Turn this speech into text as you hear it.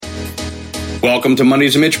Welcome to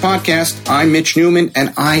Mondays with Mitch podcast. I'm Mitch Newman,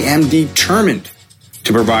 and I am determined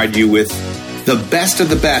to provide you with the best of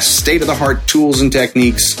the best state-of-the-art tools and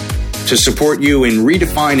techniques to support you in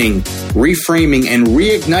redefining, reframing, and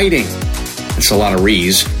reigniting, that's a lot of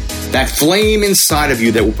re's, that flame inside of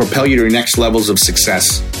you that will propel you to your next levels of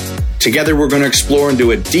success. Together, we're going to explore and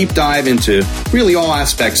do a deep dive into really all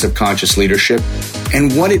aspects of conscious leadership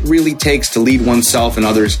and what it really takes to lead oneself and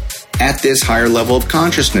others at this higher level of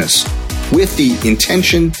consciousness, with the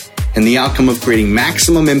intention and the outcome of creating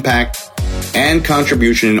maximum impact and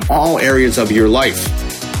contribution in all areas of your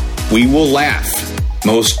life. We will laugh,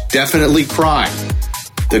 most definitely cry,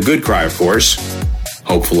 the good cry, of course,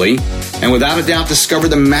 hopefully, and without a doubt discover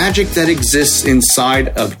the magic that exists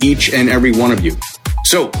inside of each and every one of you.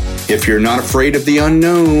 So, if you're not afraid of the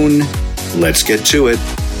unknown, let's get to it.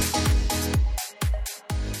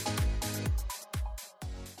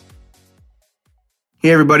 Hey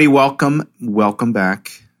everybody, welcome back.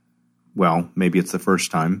 Well, maybe it's the first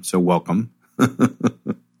time, so welcome.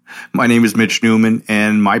 My name is Mitch Newman,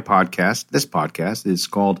 and this podcast is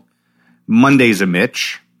called Mondays with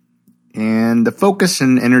Mitch, and the focus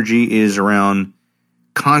and energy is around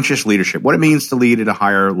conscious leadership, what it means to lead at a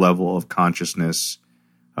higher level of consciousness,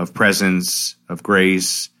 of presence, of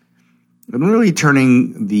grace, and really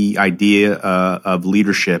turning the idea of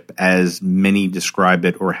leadership, as many describe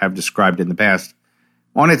it or have described it in the past,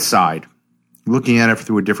 on its side, looking at it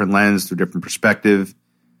through a different lens, through a different perspective,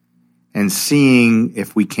 and seeing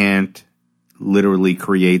if we can't literally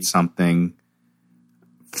create something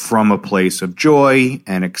from a place of joy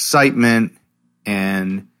and excitement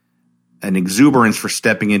and an exuberance for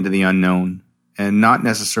stepping into the unknown, and not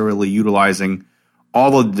necessarily utilizing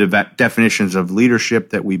all of the definitions of leadership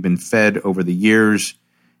that we've been fed over the years,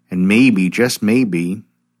 and maybe, just maybe,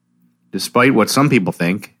 despite what some people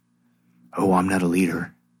think, oh, I'm not a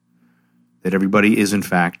leader, that everybody is in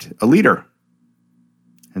fact a leader,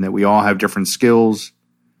 and that we all have different skills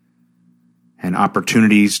and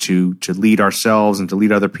opportunities to lead ourselves and to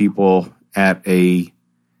lead other people at a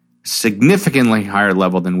significantly higher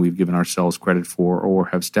level than we've given ourselves credit for or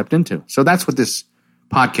have stepped into. So that's what this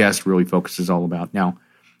podcast really focuses all about. Now,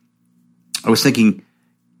 I was thinking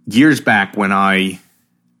years back when I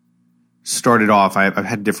started off, I've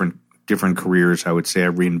had different careers. I would say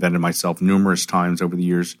I've reinvented myself numerous times over the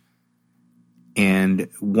years. And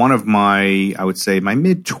one of my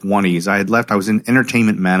mid-20s, I was in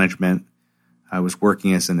entertainment management. I was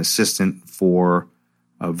working as an assistant for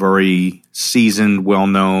a very seasoned,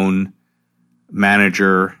 well-known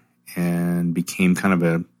manager, and became kind of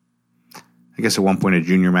at one point a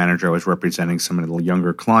junior manager. I was representing some of the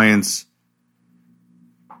younger clients.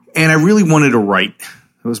 And I really wanted to write.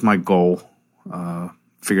 That was my goal.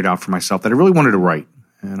 Figured out for myself that I really wanted to write.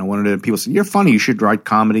 And people said, you're funny, you should write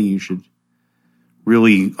comedy, you should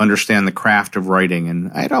really understand the craft of writing.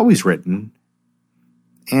 And I had always written.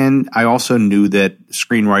 And I also knew that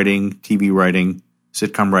screenwriting, TV writing,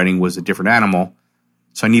 sitcom writing was a different animal.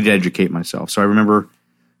 So I needed to educate myself. So I remember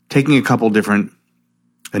taking a couple different,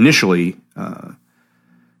 initially,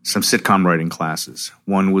 some sitcom writing classes.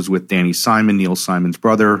 One was with Danny Simon, Neil Simon's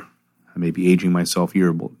brother. I may be aging myself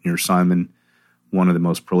here, but near Simon, one of the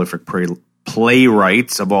most prolific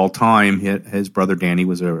playwrights of all time. His brother Danny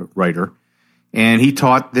was a writer, and he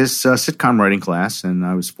taught this sitcom writing class, and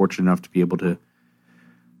I was fortunate enough to be able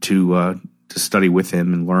to study with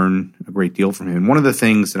him and learn a great deal from him. And one of the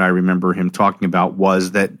things that I remember him talking about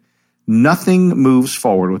was that nothing moves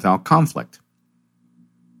forward without conflict.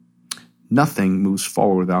 Nothing moves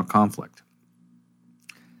forward without conflict.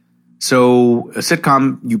 So a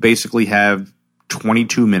sitcom, you basically have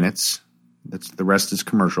 22 minutes. The rest is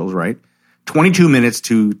commercials, right? 22 minutes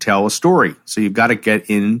to tell a story. So you've got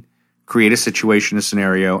to create a situation, a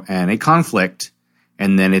scenario, and a conflict.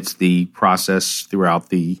 And then it's the process throughout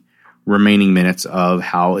the remaining minutes of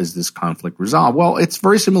how is this conflict resolved. Well, it's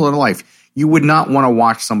very similar to life. You would not want to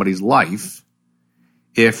watch somebody's life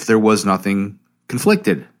if there was nothing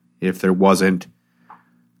conflicted, if there wasn't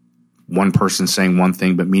one person saying one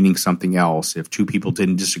thing but meaning something else, if two people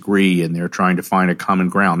didn't disagree and they're trying to find a common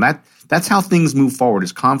ground. That's how things move forward,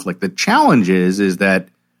 is conflict. The challenge is that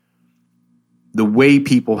the way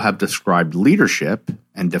people have described leadership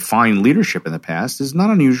and defined leadership in the past is not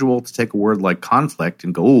unusual to take a word like conflict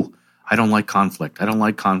and go, oh, I don't like conflict. I don't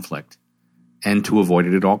like conflict. And to avoid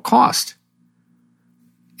it at all cost.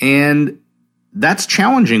 And that's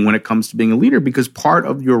challenging when it comes to being a leader, because part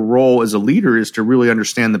of your role as a leader is to really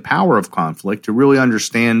understand the power of conflict, to really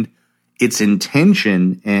understand its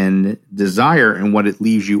intention and desire and what it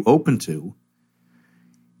leaves you open to,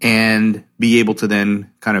 and be able to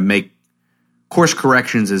then kind of make course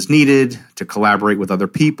corrections as needed, to collaborate with other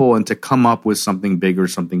people, and to come up with something bigger,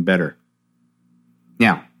 something better.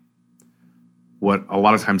 Now, what a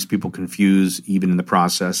lot of times people confuse, even in the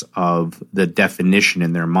process of the definition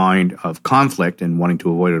in their mind of conflict and wanting to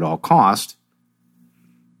avoid it at all cost,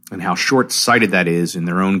 and how short-sighted that is in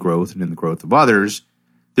their own growth and in the growth of others,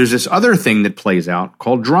 there's this other thing that plays out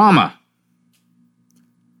called drama.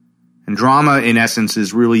 And drama, in essence,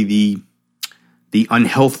 is really the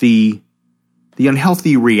unhealthy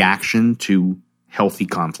reaction to healthy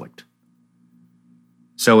conflict.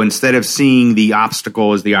 So instead of seeing the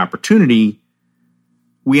obstacle as the opportunity,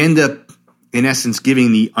 we end up, in essence,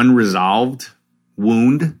 giving the unresolved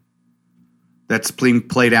wound that's being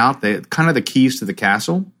played out, kind of the keys to the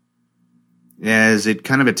castle, as it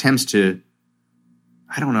kind of attempts to,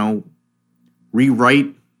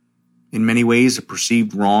 rewrite in many ways a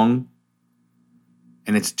perceived wrong.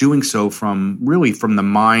 And it's doing so from the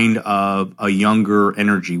mind of a younger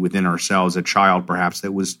energy within ourselves, a child perhaps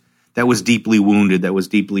that was deeply wounded, that was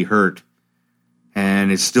deeply hurt.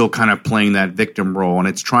 And it's still kind of playing that victim role, and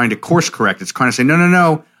it's trying to course correct. It's trying to say,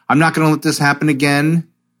 no, I'm not going to let this happen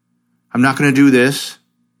again. I'm not going to do this.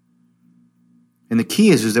 And the key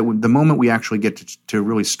is that the moment we actually get to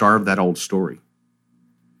really starve that old story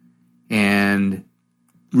and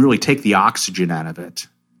really take the oxygen out of it,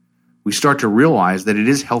 we start to realize that it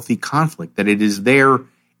is healthy conflict, that it is there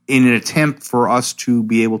in an attempt for us to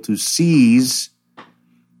be able to seize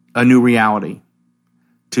a new reality,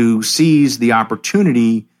 to seize the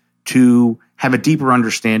opportunity to have a deeper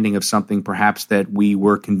understanding of something perhaps that we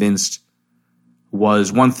were convinced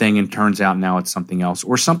was one thing and turns out now it's something else,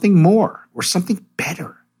 or something more, or something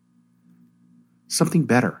better. Something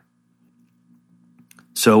better.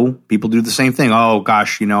 So people do the same thing. Oh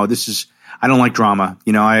gosh, I don't like drama.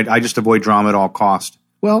 I just avoid drama at all cost.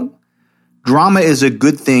 Well, drama is a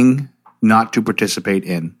good thing not to participate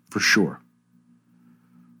in, for sure.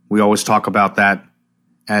 We always talk about that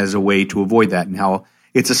as a way to avoid that, and how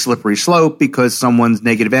it's a slippery slope because someone's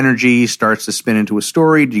negative energy starts to spin into a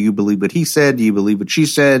story. Do you believe what he said? Do you believe what she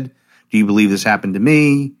said? Do you believe this happened to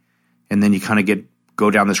me? And then you kind of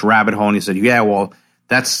go down this rabbit hole, and you said, yeah, well,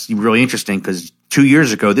 that's really interesting because 2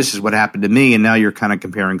 years ago, this is what happened to me, and now you're kind of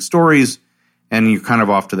comparing stories, and you're kind of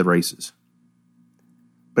off to the races.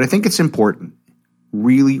 But I think it's important,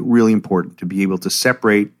 really, really important, to be able to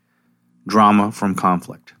separate drama from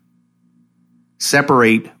conflict.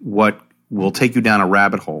 Separate what will take you down a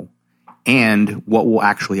rabbit hole and what will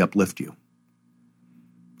actually uplift you.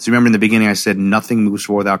 So remember in the beginning I said nothing moves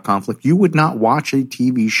forward without conflict? You would not watch a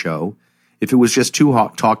TV show if it was just two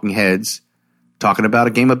talking heads talking about a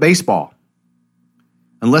game of baseball.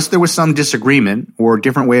 Unless there was some disagreement or a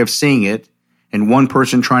different way of seeing it and one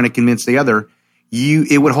person trying to convince the other,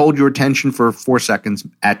 it would hold your attention for 4 seconds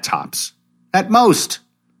at tops. At most,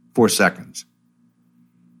 4 seconds.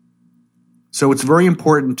 So it's very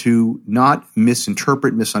important to not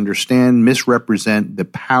misinterpret, misunderstand, misrepresent the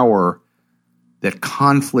power that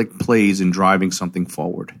conflict plays in driving something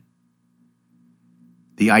forward.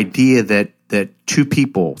 The idea that 2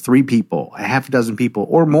 people, 3 people, a half a dozen people,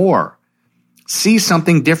 or more see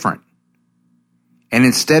something different. And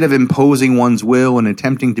instead of imposing one's will and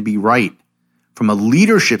attempting to be right, from a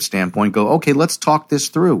leadership standpoint, go, okay, let's talk this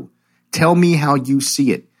through. Tell me how you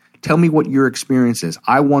see it. Tell me what your experience is.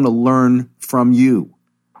 I want to learn from you.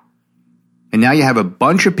 And now you have a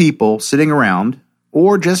bunch of people sitting around,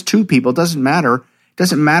 or just 2 people. It doesn't matter. It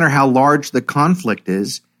doesn't matter how large the conflict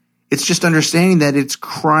is. It's just understanding that it's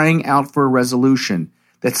crying out for a resolution,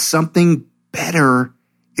 that something better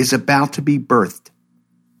is about to be birthed.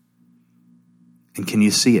 And can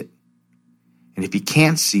you see it? And if you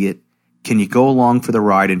can't see it, can you go along for the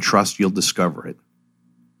ride and trust you'll discover it?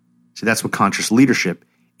 So that's what conscious leadership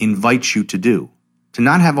invites you to do. To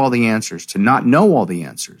not have all the answers, to not know all the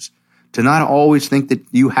answers, to not always think that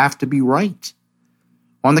you have to be right.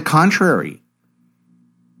 On the contrary,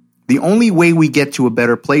 the only way we get to a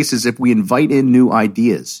better place is if we invite in new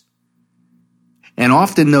ideas. And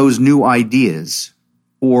often those new ideas,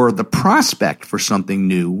 or the prospect for something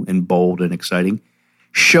new and bold and exciting,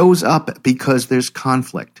 shows up because there's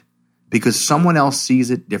conflict, because someone else sees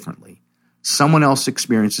it differently. Someone else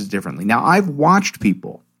experiences it differently. Now, I've watched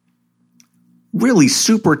people, really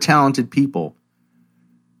super talented people,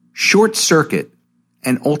 short circuit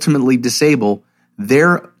and ultimately disable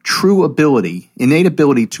their true ability, innate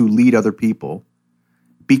ability to lead other people,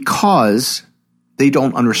 because they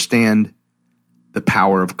don't understand the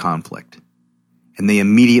power of conflict. And they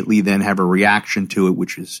immediately then have a reaction to it,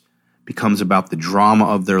 which becomes about the drama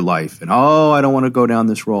of their life. And, I don't want to go down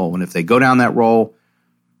this role. And if they go down that role,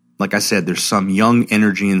 like I said, there's some young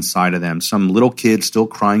energy inside of them, some little kid still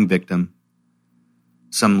crying victim,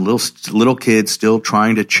 some little kid still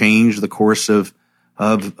trying to change the course of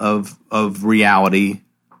reality,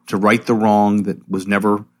 to right the wrong that was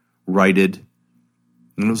never righted.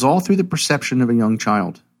 And it was all through the perception of a young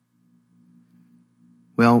child.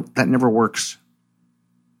 Well, that never works.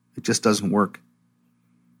 It just doesn't work.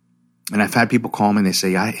 And I've had people call me and they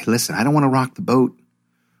say, listen, I don't want to rock the boat.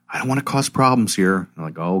 I don't want to cause problems here. I'm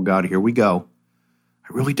like, oh God, here we go.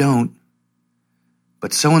 I really don't.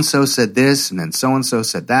 But so-and-so said this, and then so-and-so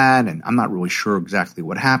said that, and I'm not really sure exactly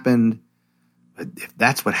what happened. But if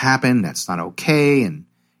that's what happened, that's not okay. And,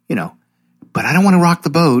 but I don't want to rock the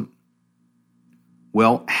boat.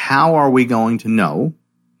 Well, how are we going to know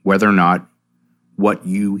whether or not what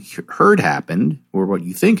you heard happened or what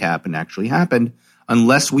you think happened actually happened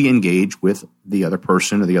unless we engage with the other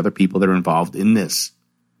person or the other people that are involved in this?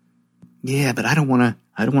 Yeah, but I don't want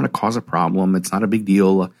to cause a problem. It's not a big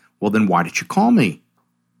deal. Well, then why did you call me?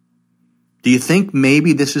 Do you think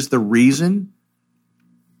maybe this is the reason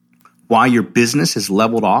why your business has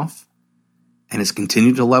leveled off and has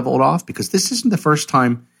continued to level off? Because this isn't the first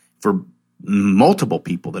time for multiple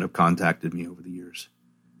people that have contacted me over the years.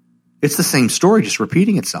 It's the same story, just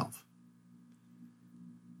repeating itself.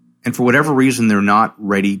 And for whatever reason, they're not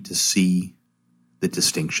ready to see the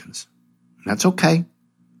distinctions. And that's okay.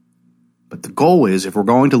 But the goal is, if we're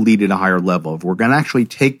going to lead at a higher level, if we're going to actually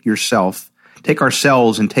take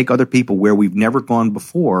ourselves and take other people where we've never gone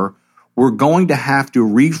before, we're going to have to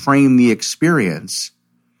reframe the experience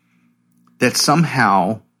that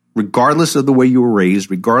somehow, regardless of the way you were raised,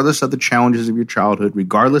 regardless of the challenges of your childhood,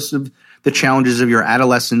 regardless of the challenges of your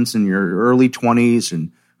adolescence and your early 20s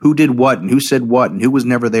and who did what and who said what and who was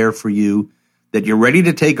never there for you, that you're ready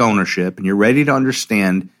to take ownership and you're ready to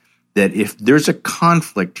understand that if there's a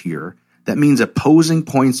conflict here, that means opposing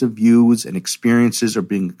points of views and experiences are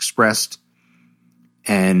being expressed.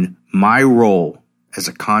 And my role as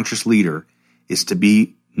a conscious leader is to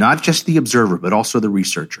be not just the observer, but also the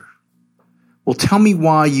researcher. Well, tell me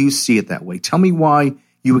why you see it that way. Tell me why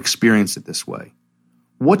you experience it this way.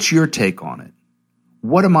 What's your take on it?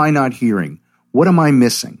 What am I not hearing? What am I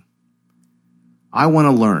missing? I want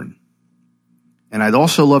to learn. And I'd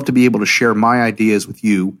also love to be able to share my ideas with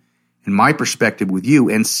you and my perspective with you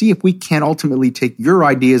and see if we can ultimately take your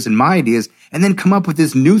ideas and my ideas and then come up with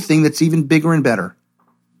this new thing that's even bigger and better.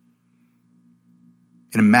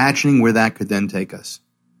 And imagining where that could then take us.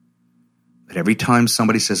 But every time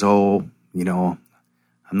somebody says, I'm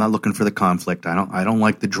not looking for the conflict. I don't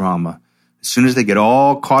like the drama. As soon as they get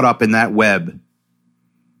all caught up in that web,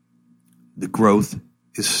 the growth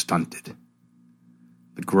is stunted.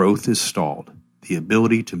 The growth is stalled. The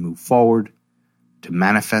ability to move forward, to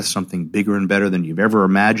manifest something bigger and better than you've ever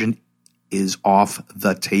imagined, is off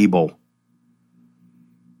the table.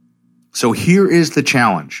 So here is the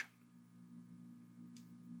challenge.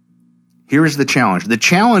 Here is the challenge. The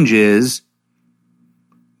challenge is,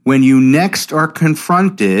 when you next are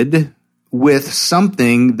confronted with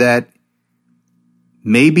something that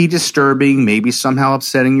may be disturbing, maybe somehow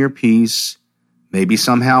upsetting your peace, maybe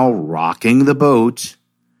somehow rocking the boat,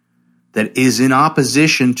 that is in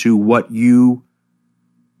opposition to what you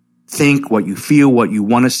think, what you feel, what you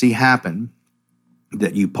want to see happen,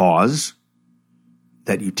 that you pause,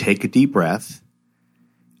 that you take a deep breath,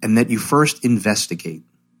 and that you first investigate.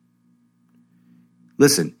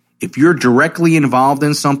 Listen, if you're directly involved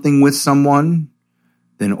in something with someone,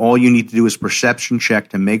 then all you need to do is perception check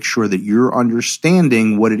to make sure that you're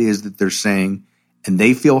understanding what it is that they're saying, and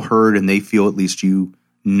they feel heard, and they feel at least you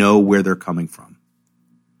know where they're coming from.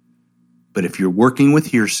 But if you're working with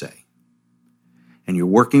hearsay, and you're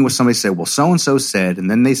working with somebody say, well, so-and-so said, and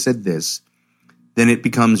then they said this, then it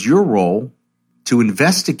becomes your role to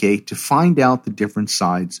investigate, to find out the different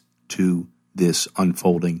sides to this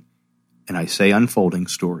unfolding, and I say unfolding,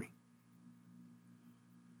 story.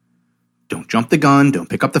 Don't jump the gun. Don't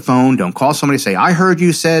pick up the phone. Don't call somebody and say, I heard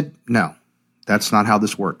you said. No, that's not how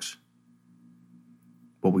this works.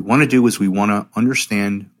 What we want to do is we want to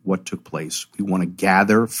understand what took place. We want to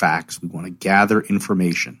gather facts. We want to gather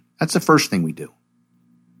information. That's the first thing we do.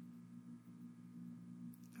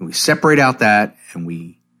 And we separate out that and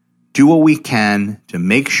we do what we can to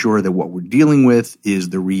make sure that what we're dealing with is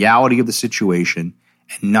the reality of the situation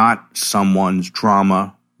and not someone's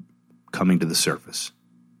drama coming to the surface.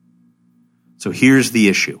 So here's the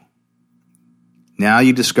issue. Now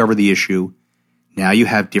you discover the issue. Now you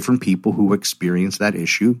have different people who experience that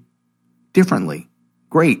issue differently.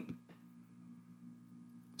 Great.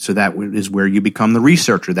 So that is where you become the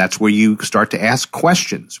researcher. That's where you start to ask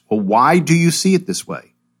questions. Well, why do you see it this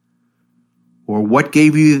way? Or what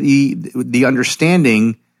gave you the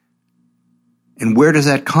understanding, and where does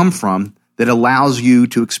that come from that allows you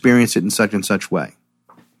to experience it in such and such way?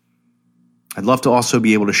 I'd love to also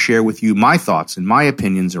be able to share with you my thoughts and my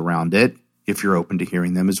opinions around it if you're open to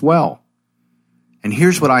hearing them as well. And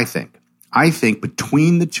here's what I think. I think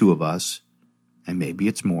between the two of us, and maybe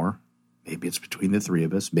it's more, maybe it's between the three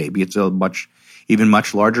of us, maybe it's a much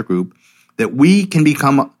larger group, that we can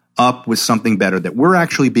become up with something better, that we're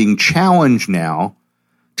actually being challenged now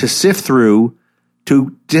to sift through,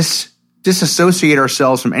 to disassociate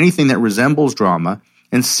ourselves from anything that resembles drama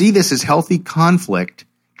and see this as healthy conflict,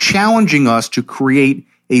 challenging us to create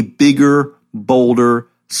a bigger, bolder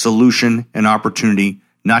solution and opportunity,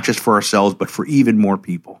 not just for ourselves, but for even more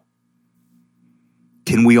people.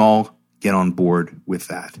 Can we all get on board with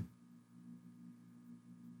that?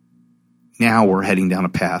 Now we're heading down a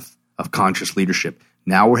path of conscious leadership.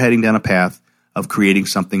 Now we're heading down a path of creating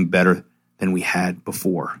something better than we had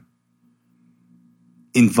before.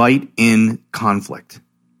 Invite in conflict.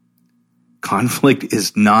 Conflict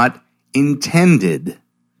is not intended.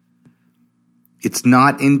 It's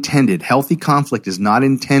not intended. Healthy conflict is not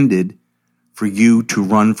intended for you to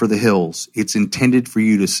run for the hills. It's intended for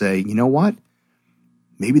you to say, you know what?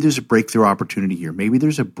 Maybe there's a breakthrough opportunity here. Maybe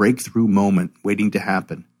there's a breakthrough moment waiting to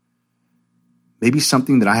happen. Maybe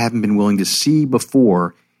something that I haven't been willing to see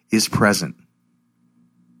before is present.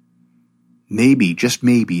 Maybe, just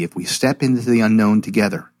maybe, if we step into the unknown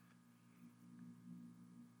together,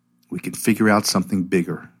 we can figure out something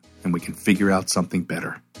bigger and we can figure out something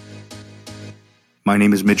better. My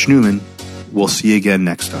name is Mitch Newman. We'll see you again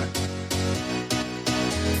next time.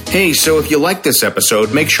 Hey, so if you like this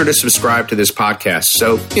episode, make sure to subscribe to this podcast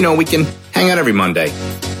so, we can hang out every Monday.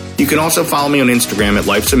 You can also follow me on Instagram at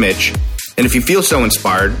Life's a Mitch. And if you feel so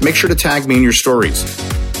inspired, make sure to tag me in your stories.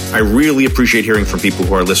 I really appreciate hearing from people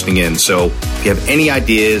who are listening in. So if you have any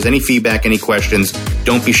ideas, any feedback, any questions,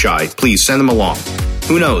 don't be shy. Please send them along.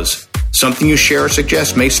 Who knows? Something you share or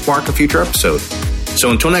suggest may spark a future episode.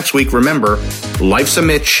 So until next week, remember, life's a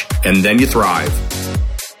Mitch, and then you thrive.